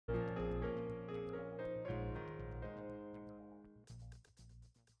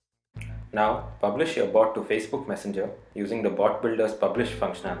Now, publish your bot to Facebook Messenger using the Bot Builder's Publish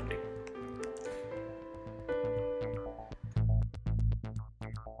functionality.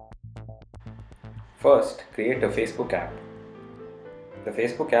 First, create a Facebook app. The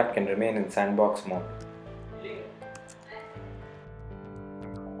Facebook app can remain in sandbox mode.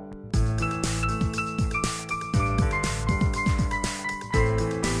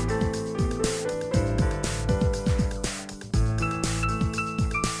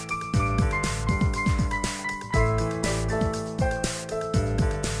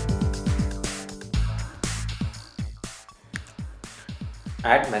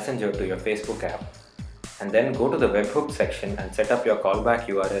 Add Messenger to your Facebook app and then go to the webhook section and set up your callback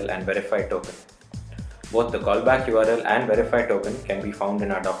URL and verify token. Both the callback URL and verify token can be found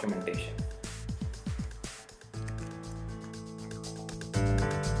in our documentation.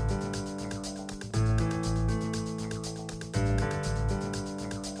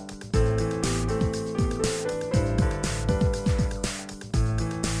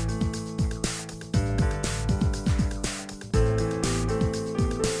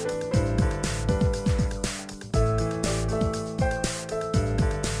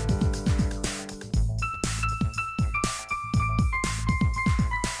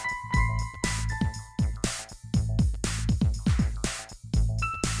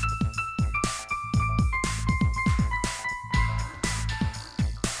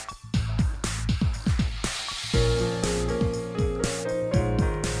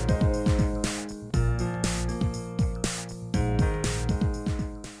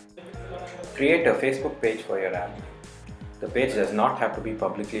 Create a Facebook page for your app. The page does not have to be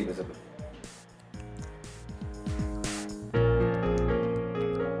publicly visible.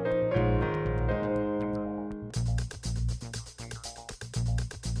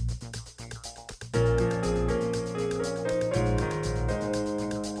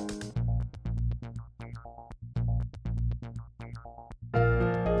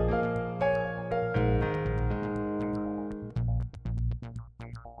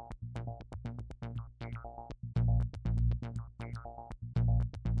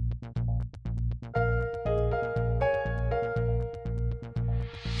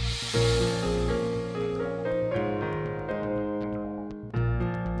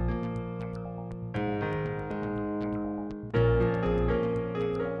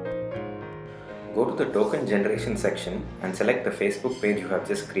 Go to the token generation section and select the Facebook page you have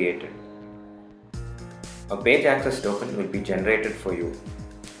just created. A page access token will be generated for you.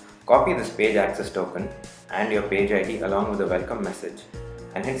 Copy this page access token and your page ID along with a welcome message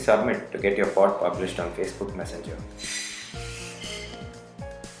and hit submit to get your bot published on Facebook Messenger.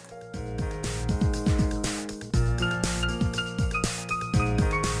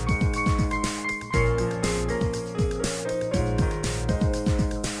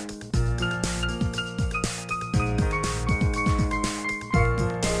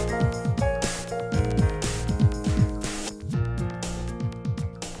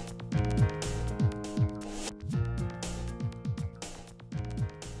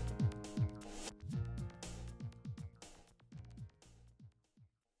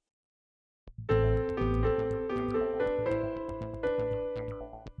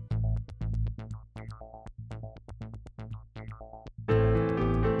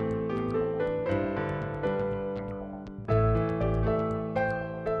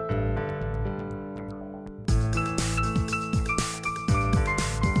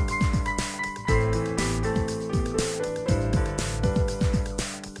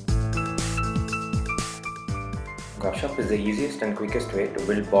 Gupshup is the easiest and quickest way to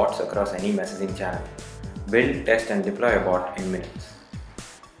build bots across any messaging channel. Build, test and deploy a bot in minutes.